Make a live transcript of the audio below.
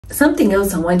something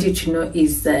else I want you to know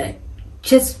is that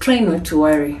just try not to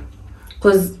worry,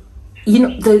 because you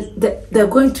know there are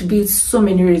going to be so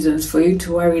many reasons for you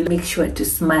to worry. Make sure to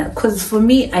smile, because for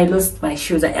me, I lost my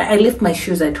shoes. I left my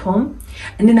shoes at home,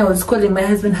 and then I was calling my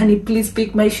husband, honey, please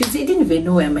pick my shoes. He didn't even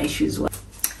know where my shoes were.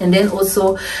 And then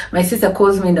also my sister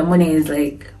calls me in the morning, is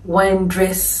like, one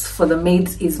dress for the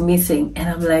maids is missing, and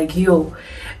I'm like, yo.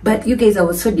 But you guys, I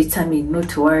was so determined not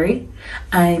to worry,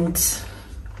 and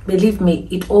believe me,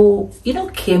 it all, you know,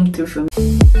 came through for me.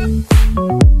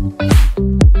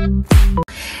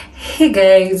 Hey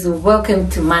guys, welcome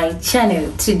to my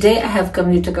channel. Today I have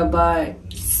come to talk about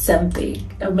something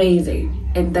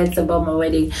amazing, and that's about my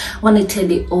wedding. I want to tell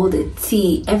you all the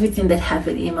tea, everything that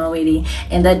happened in my wedding,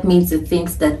 and that means the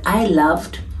things that I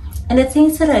loved and the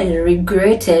things that I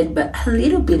regretted, but a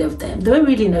little bit of them. There were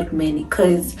really not many,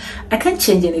 because I can't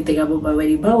change anything about my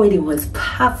wedding. My wedding was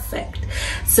perfect.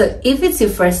 So if it's your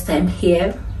first time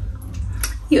here,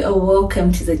 you are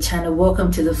welcome to the channel, welcome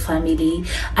to the family.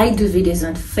 I do videos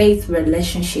on faith,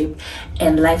 relationship,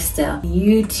 and lifestyle.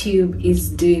 YouTube is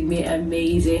doing me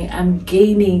amazing. I'm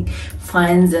gaining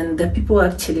fans, and the people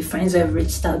actually, friends who have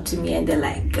reached out to me, and they're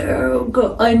like, girl,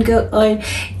 go on, go on.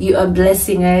 You are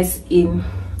blessing us in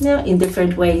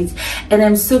different ways, and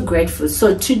I'm so grateful.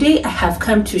 So today I have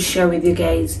come to share with you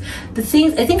guys the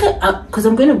things, I think, because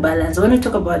I'm going to balance. I want to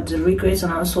talk about the regrets,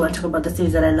 and I also want to talk about the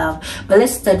things that I love, but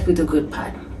let's start with the good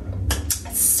part.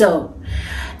 So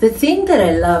the thing that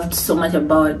I loved so much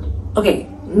about, okay,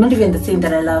 not even the thing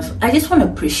that I love, I just want to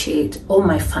appreciate all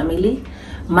my family,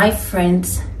 my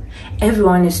friends,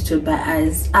 everyone who stood by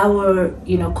us, our,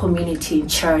 you know, community in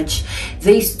church.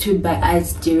 They stood by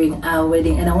us during our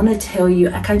wedding, and I want to tell you,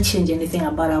 I can't change anything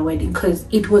about our wedding, because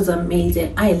it was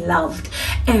amazing. I loved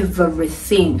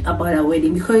everything about our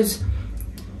wedding, because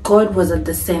God was at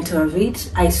the center of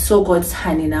it. I saw God's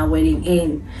hand in our wedding,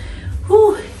 and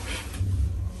whew,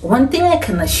 one thing I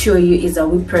can assure you is that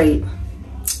we prayed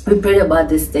about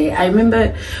this day. I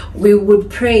remember we would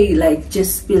pray, like,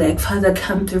 just be like, Father,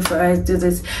 come through for us, do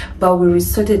this, but we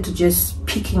resorted to just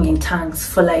speaking in tongues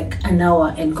for like an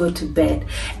hour and go to bed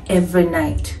every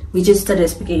night. We just started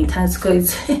speaking in tongues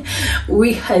because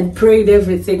we had prayed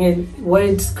everything, and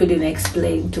words couldn't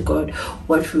explain to God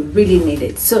what we really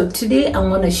needed. So today I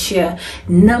want to share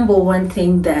number one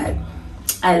thing that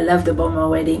I loved about my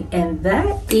wedding, and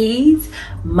that is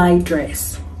my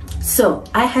dress. So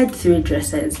I had 3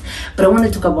 dresses, but I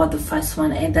want to talk about the first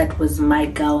one, and that was my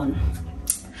gown.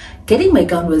 Getting my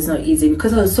gown was not easy,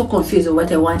 because I was so confused with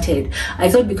what I wanted. I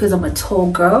thought because I'm a tall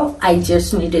girl, I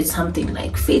just needed something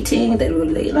like fitting that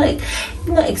would like,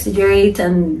 you know, exaggerate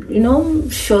and, you know,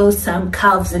 show some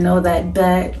curves and all that.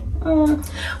 But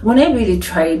when I really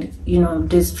tried, you know,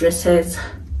 these dresses,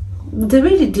 they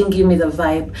really didn't give me the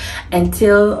vibe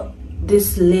until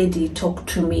this lady talked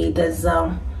to me. There's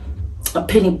a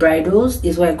Penny Bridals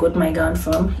is where I got my gown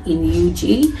from in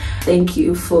UG. Thank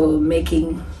you for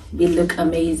making me look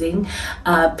amazing.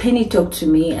 Penny talked to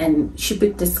me, and she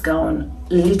picked this gown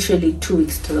literally 2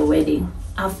 weeks to the wedding,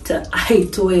 after I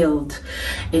toiled,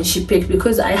 and she picked,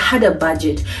 because I had a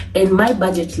budget, and my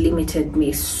budget limited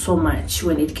me so much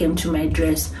when it came to my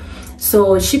dress.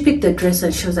 So she picked the dress,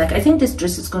 and she was like, I think this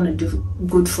dress is going to do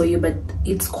good for you, but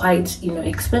it's quite, you know,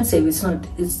 expensive. It's not,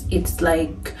 it's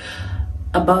like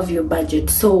above your budget.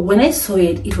 So when I saw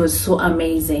it, it was so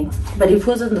amazing, but it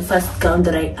wasn't the first gown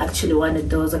that I actually wanted.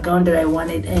 There was a gown that I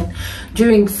wanted, and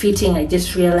during fitting I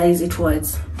just realized it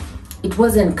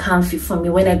wasn't comfy for me.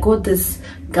 When I got this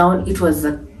gown, it was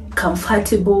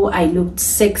comfortable, I looked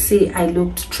sexy, I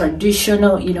looked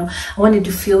traditional, you know, I wanted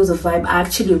to feel the vibe. I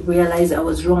actually realized I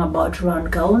was wrong about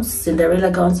round gowns.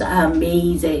 Cinderella gowns are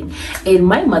amazing, and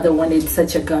my mother wanted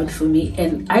such a gown for me,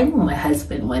 and I know my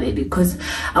husband wanted it, because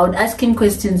I would ask him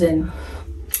questions and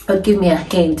would give me a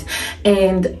hint.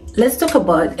 And let's talk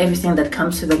about everything that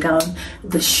comes to the gown.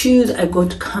 The shoes, I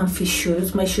got comfy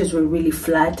shoes. My shoes were really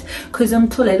flat, because I'm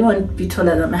tall. I don't want to be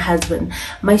taller than my husband.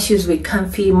 My shoes were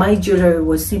comfy. My jewelry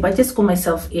was simple. I just got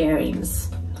myself earrings,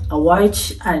 a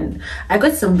watch, and I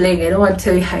got some bling. I don't want to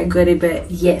tell you how I got it, but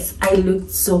yes, I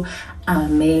looked so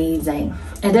amazing.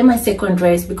 And then my second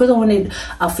dress, because I wanted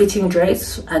a fitting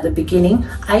dress at the beginning,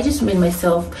 I just made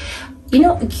myself, you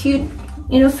know, a cute,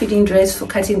 you know, fitting dress for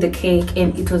cutting the cake,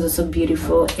 and it was also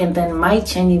beautiful. And then my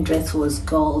changing dress was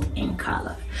gold in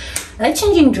color. That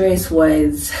changing dress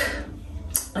was,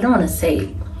 I don't want to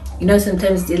say, you know,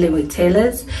 sometimes dealing with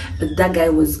tailors, but that guy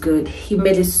was good. He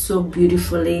made it so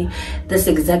beautifully. That's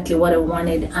exactly what I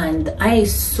wanted, and I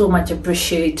so much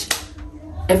appreciate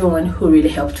everyone who really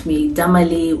helped me,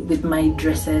 Damali, with my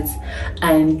dresses.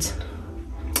 And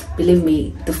believe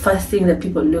me, the first thing that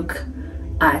people look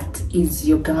art is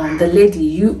your gown. The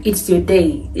lady, it's your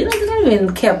day. You know, they don't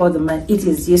even care about the man. It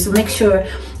is you. So make sure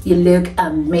you look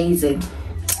amazing.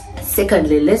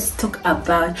 Secondly, let's talk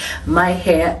about my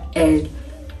hair and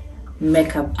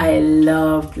makeup. I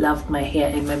love my hair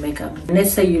and my makeup.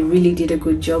 Nessa, you really did a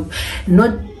good job.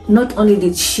 Not only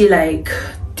did she like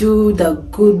do the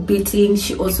good beating,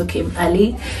 she also came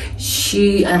early.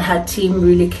 She and her team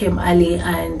really came early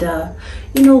and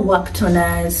you know, worked on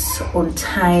us on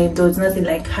time. There was nothing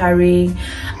like hurrying,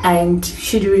 and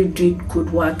she really did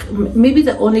good work. Maybe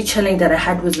the only challenge that I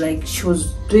had was like she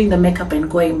was doing the makeup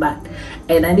and going back,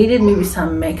 and I needed maybe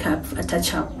some makeup, a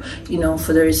touch up, you know,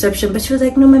 for the reception. But she was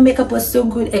like, no, my makeup was so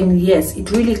good. And yes, it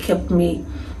really kept me,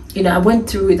 you know, I went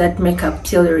through with that makeup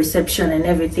till the reception and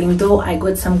everything, though I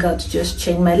got some girl to just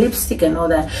change my lipstick and all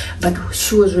that. But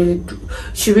she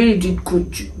really did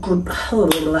good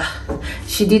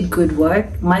she did good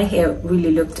work. My hair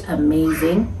really looked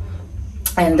amazing,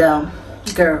 and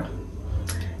girl,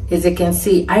 as you can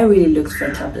see, I really looked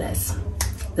fantabulous.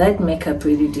 That makeup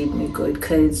really did me good,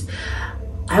 because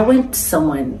I went to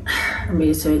someone, I'm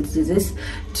really sorry to do this,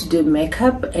 to do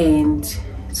makeup. And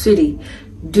sweetie,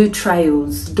 do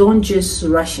trials. Don't just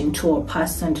rush into a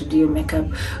person to do your makeup.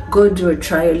 Go do a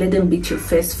trial. Let them beat your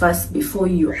face first before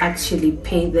you actually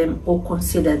pay them or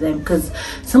consider them. Because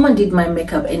someone did my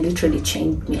makeup and literally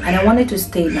changed me, and I wanted to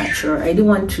stay natural. I didn't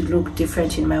want to look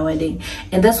different in my wedding,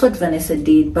 and that's what Vanessa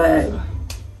did. But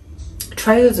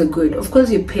trials are good. Of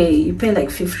course, you pay like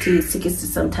 50, 60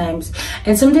 sometimes,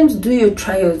 and sometimes do your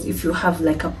trials if you have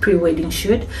like a pre-wedding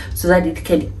shoot, so that it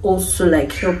can also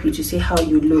like help you to see how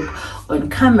you look on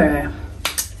camera.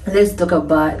 Let's talk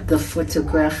about the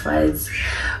photographers.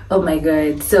 Oh my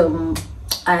god. So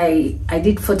I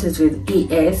did photos with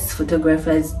ES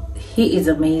photographers. He is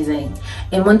amazing,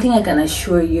 and one thing I can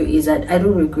assure you is that I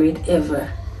don't regret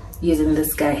ever using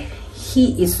this guy.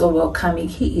 He is so welcoming,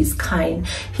 he is kind,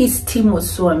 his team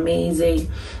was so amazing.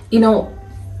 You know,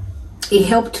 it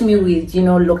helped me with, you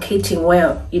know, locating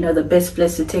where, you know, the best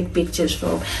place to take pictures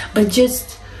from. But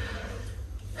just,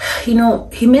 you know,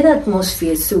 he made the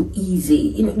atmosphere so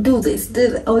easy. You know, do this,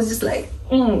 do that. I was just like,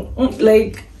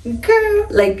 like, girl,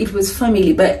 like it was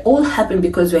family. But it all happened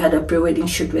because we had a pre-wedding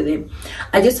shoot with him.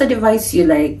 I just advise you,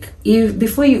 like, if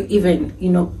before you even,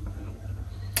 you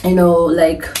know,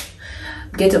 like,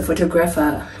 get a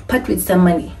photographer, part with some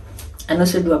money, and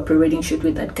also do a pre-wedding shoot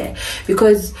with that guy,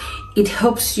 because it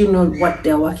helps you know what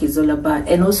their work is all about,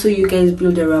 and also you guys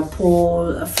build a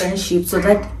rapport, a friendship, so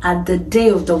that at the day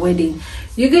of the wedding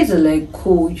you guys are like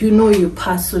cool, you know your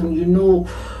person, you know,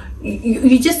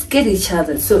 you just get each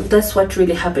other. So that's what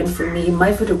really happened for me.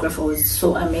 My photographer was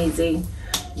so amazing.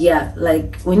 Yeah,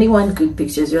 like when you want good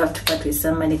pictures, you have to part with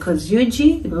some money, because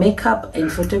UG, makeup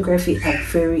and photography are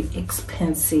very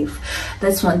expensive.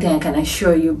 That's one thing I can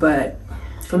assure you, but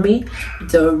for me,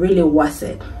 they're really worth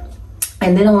it.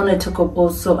 And then I want to talk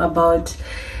also about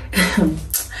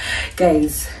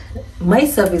guys, my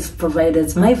service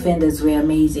providers, my vendors were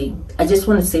amazing. I just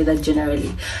want to say that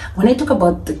generally. When I talk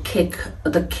about the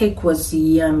cake was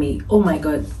yummy. Oh my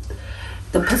god.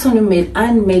 The person who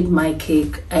made my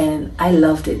cake, and I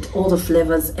loved it, all the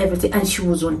flavors, everything, and she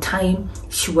was on time.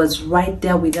 She was right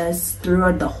there with us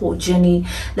throughout the whole journey.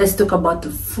 Let's talk about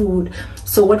the food.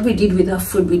 So what we did with our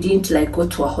food, we didn't like go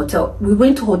to a hotel. We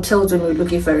went to hotels when we were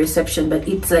looking for a reception, but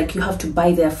it's like you have to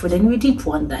buy their food, and we didn't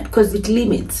want that because it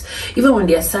limits. Even when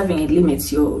they are serving, it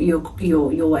limits your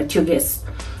guests.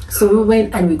 So we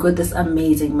went and we got this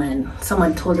amazing man.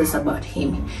 Someone told us about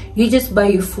him. You just buy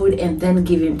your food and then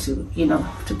give him to, you know,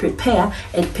 to prepare,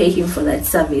 and pay him for that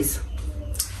service.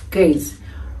 Guys,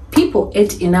 people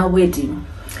ate in our wedding.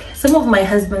 Some of my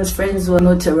husband's friends were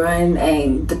not around,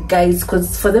 and the guys,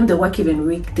 because for them they work even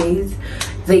weekdays,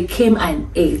 they came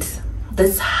and ate.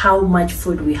 That's how much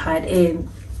food we had. And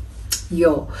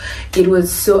yo, it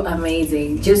was so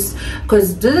amazing, just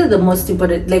because those are the most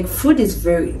important. Like, food is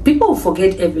very, people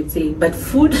forget everything, but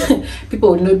food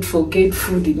people will not forget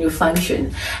food in your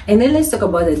function. And then let's talk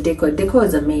about the decor. Decor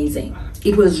was amazing.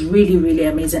 It was really, really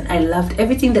amazing. I loved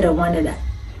everything that I wanted.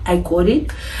 I got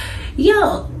it.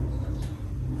 Yeah,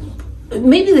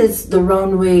 maybe that's the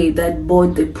wrong way that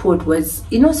board they put was,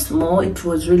 you know, small. It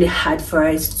was really hard for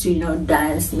us to, you know,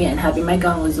 dance. Me and Happy, my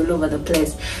gown was all over the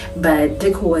place, but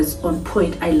deco was on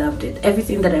point. I loved it.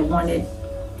 Everything that I wanted.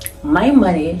 My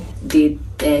money did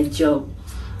their job.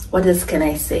 What else can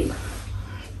I say?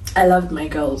 I loved my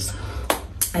girls.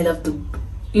 I love the,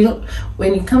 you know,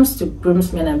 when it comes to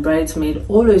groomsmen and bridesmaid,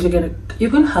 always you're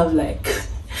gonna have like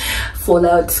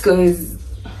fallouts, because,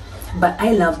 but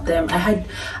I loved them. I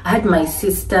had my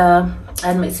sister, I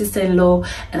had my sister-in-law,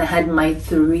 and I had my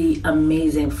 3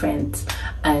 amazing friends.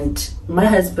 and my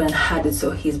husband had it,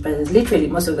 so his brothers, literally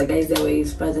most of the guys there were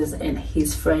his brothers and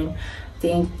his friend, I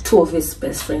think 2 of his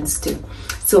best friends too.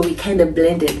 So we kind of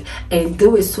blended, and they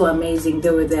were so amazing. They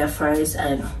were there first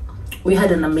and we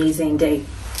had an amazing day.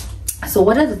 So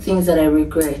what are the things that I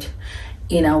regret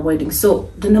in our wedding?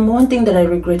 So the number one thing that I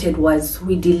regretted was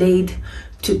we delayed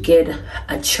to get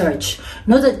a church.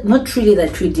 Not really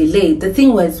that we delayed. The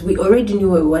thing was, we already knew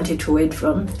where we wanted to wed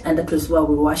from, and that was where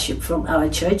we worship from, our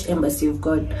church, Embassy of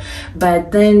God.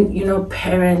 But then, you know,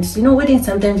 parents, you know, wedding,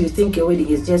 sometimes you think your wedding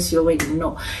is just your wedding.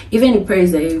 No, even the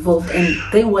parents are involved, and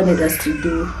they wanted us to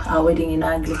do our wedding in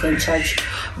Anglican church.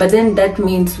 But then that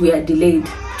means we are delayed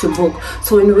to book.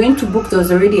 So when we went to book, there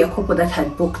was already a couple that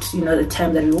had booked, you know, the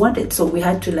time that we wanted. So we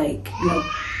had to, like, you know,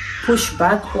 push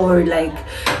back, or like,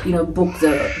 you know, book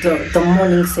the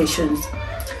morning sessions.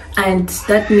 And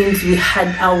that means we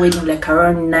had our wedding like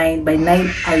around 9. By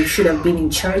 9 I should have been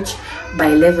in church. By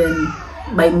 11,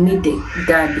 by midday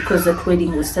done, because that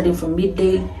wedding was starting from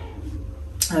midday.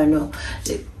 I don't know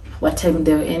what time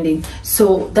they were ending.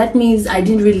 So that means I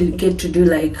didn't really get to do,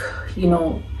 like, you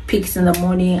know, pics in the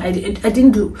morning. I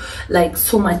didn't do like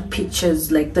so much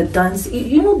pictures, like the dance,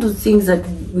 you know, the things that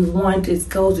we want as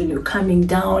girls when you're coming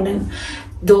down. And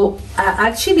though I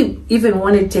actually even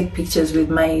wanted to take pictures with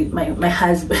my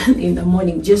husband in the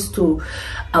morning, just to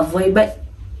avoid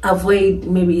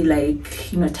maybe,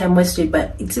 like, you know, time wasted.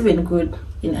 But it's even good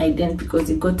in I didn't, because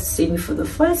he got to see me for the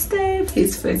first time.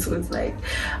 His face was like,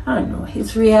 I don't know,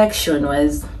 his reaction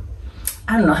was,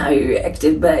 I don't know how he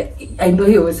reacted, but I know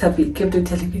he was happy. He kept on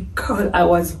telling me, God, I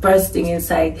was bursting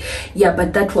inside. Yeah,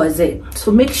 but that was it.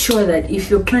 So make sure that if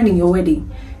you're planning your wedding,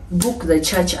 book the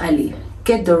church early.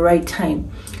 Get the right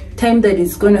time that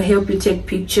is going to help you take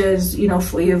pictures, you know,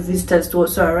 for your visitors to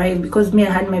also arrive. Because me,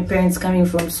 I had my parents coming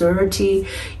from Sorority,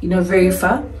 you know, very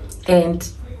far. And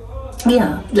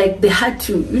yeah, like they had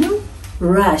to, you know,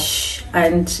 rush,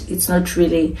 and it's not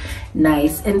really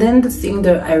nice. And then the thing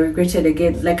that I regretted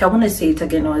again, like I want to say it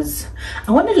again, was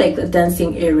I wanted like the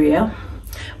dancing area,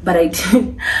 but I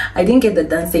didn't get the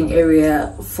dancing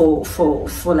area for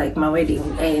like my wedding.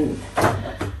 And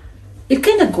it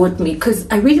kind of got me, because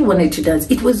I really wanted to dance.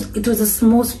 It was a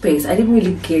small space. I didn't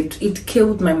really get it.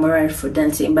 Killed my morale for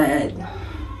dancing, but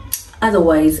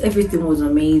otherwise everything was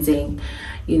amazing.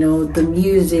 You know, the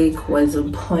music was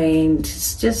on point.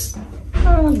 It's just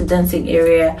the dancing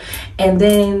area. And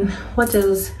then what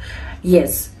else?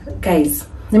 Yes, guys,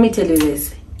 let me tell you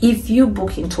this. If you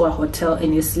book into a hotel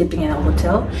and you're sleeping in a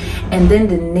hotel, and then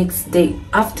the next day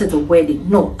after the wedding,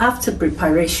 no, after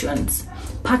preparations,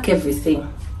 pack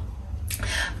everything.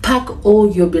 Pack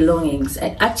all your belongings.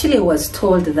 I actually was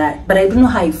told that, but I don't know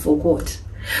how I forgot.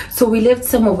 So we left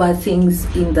some of our things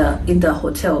in the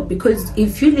hotel, because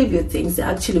if you leave your things, they're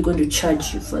actually going to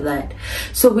charge you for that.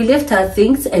 So we left our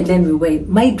things, and then we went.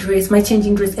 My dress, my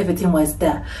changing dress, everything was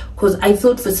there, because I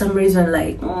thought for some reason,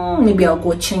 like, maybe I'll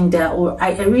go change that, or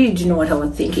I really didn't know what I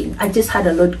was thinking. I just had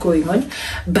a lot going on.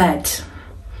 But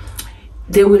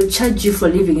they will charge you for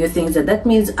leaving your things. And that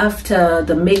means after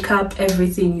the makeup,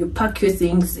 everything, you pack your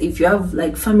things. If you have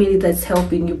like family that's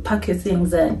helping, you pack your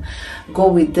things and go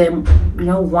with them, you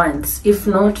know, once. If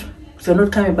not, if you're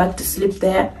not coming back to sleep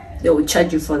there, they will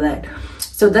charge you for that.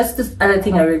 So that's the other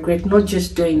thing I regret, not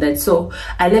just doing that. So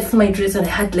I left my dress, and I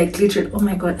had like literally, oh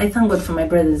my God, I thank God for my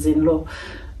brothers-in-law.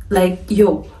 Like,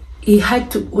 yo, he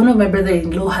had to, one of my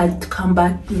brother-in-law had to come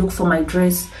back, look for my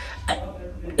dress.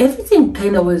 Everything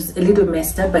kind of was a little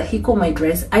messed up, but he called my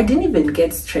dress. I didn't even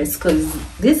get stressed, because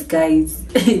these guys,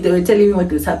 they were telling me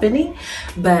what was happening,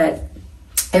 but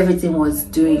everything was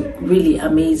doing really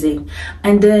amazing.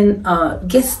 And then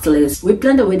guest list, we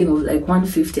planned a wedding of like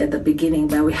 150 at the beginning,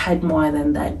 but we had more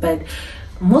than that. But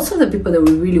most of the people that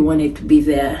we really wanted to be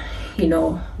there, you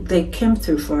know, they came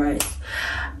through for us.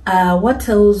 What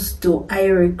else do I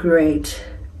regret?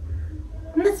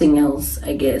 Nothing else,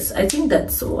 I guess. I think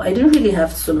that's all. I didn't really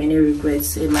have so many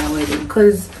regrets in my wedding,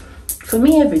 because for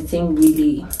me everything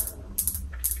really,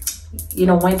 you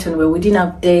know, went on well. We didn't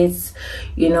have dates,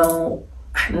 you know.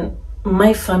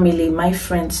 My family, my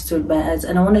friends stood by us.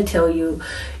 And I want to tell you,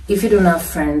 if you don't have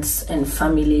friends and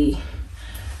family,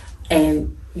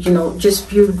 and you know, just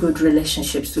build good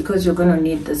relationships, because you're going to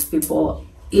need those people.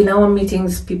 In our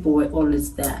meetings, people were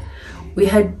always there. We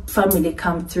had family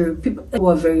come through. People who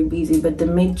were very busy, but they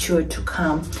made sure to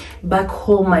come. Back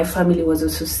home, my family was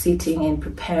also sitting and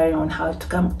preparing on how to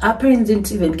come. Our parents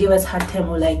didn't even give us hard time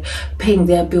or like paying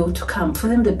their bill to come. For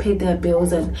them, they paid their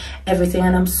bills and everything.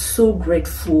 And I'm so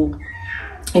grateful,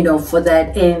 you know, for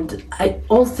that. And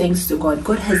all thanks to God.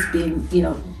 God has been, you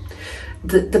know,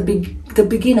 the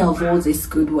beginner of all this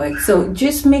good work. So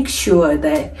just make sure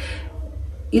that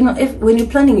you know, if when you're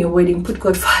planning your wedding, put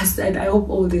God first. And I hope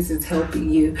all this is helping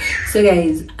you. So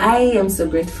guys, I am so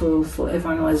grateful for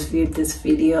everyone who has viewed this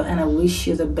video, and I wish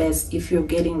you the best if you're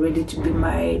getting ready to be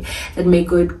married. And may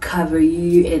God cover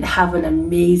you and have an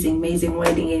amazing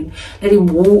wedding, and let him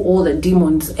woo all the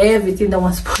demons, everything that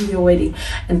wants to put your wedding.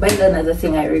 And by the way, another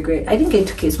thing I regret, I didn't get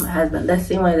to kiss my husband. That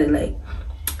thing where they're like,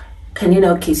 can you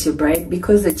now kiss your bride?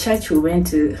 Because the church we went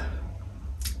to,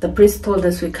 the priest told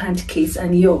us we can't kiss.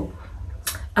 And yo,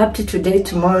 up to today,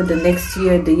 tomorrow, the next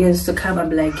year, the years to come,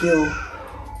 I'm like, yo,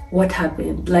 what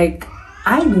happened? Like,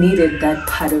 I needed that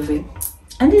part of it.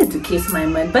 I needed to kiss my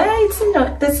man, but it's, you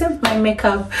know, they saved my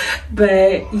makeup.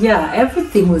 But yeah,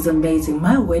 everything was amazing.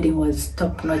 My wedding was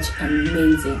top-notch,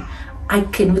 amazing. I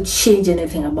cannot change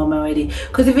anything about my wedding,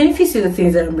 because even if you see the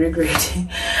things that I'm regretting,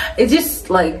 it's just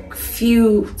like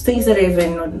few things that are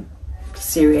even not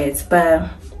serious. But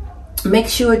make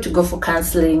sure to go for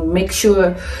counseling. Make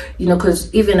sure, you know,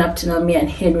 because even up to now, me and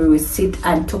Henry will sit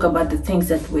and talk about the things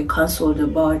that we counseled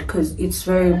about, because it's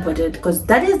very important, because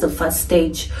that is the first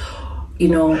stage, you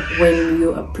know, when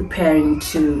you are preparing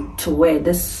to wed.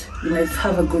 This, you know, if you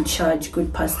have a good church,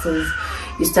 good pastors,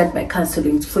 you start by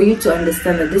counseling for you to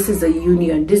understand that this is a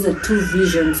union. These are two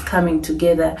visions coming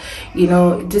together. You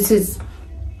know, this is,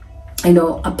 you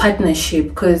know, a partnership,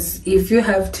 because if you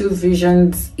have two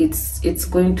visions, it's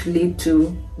going to lead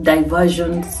to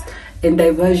diversions, and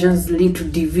diversions lead to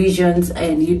divisions,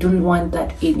 and you don't want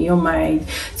that in your marriage.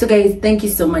 So guys, thank you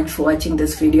so much for watching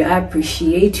this video. I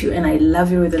appreciate you, and I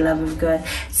love you with the love of God.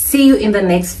 See you in the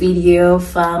next video,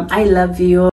 fam. I love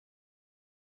you.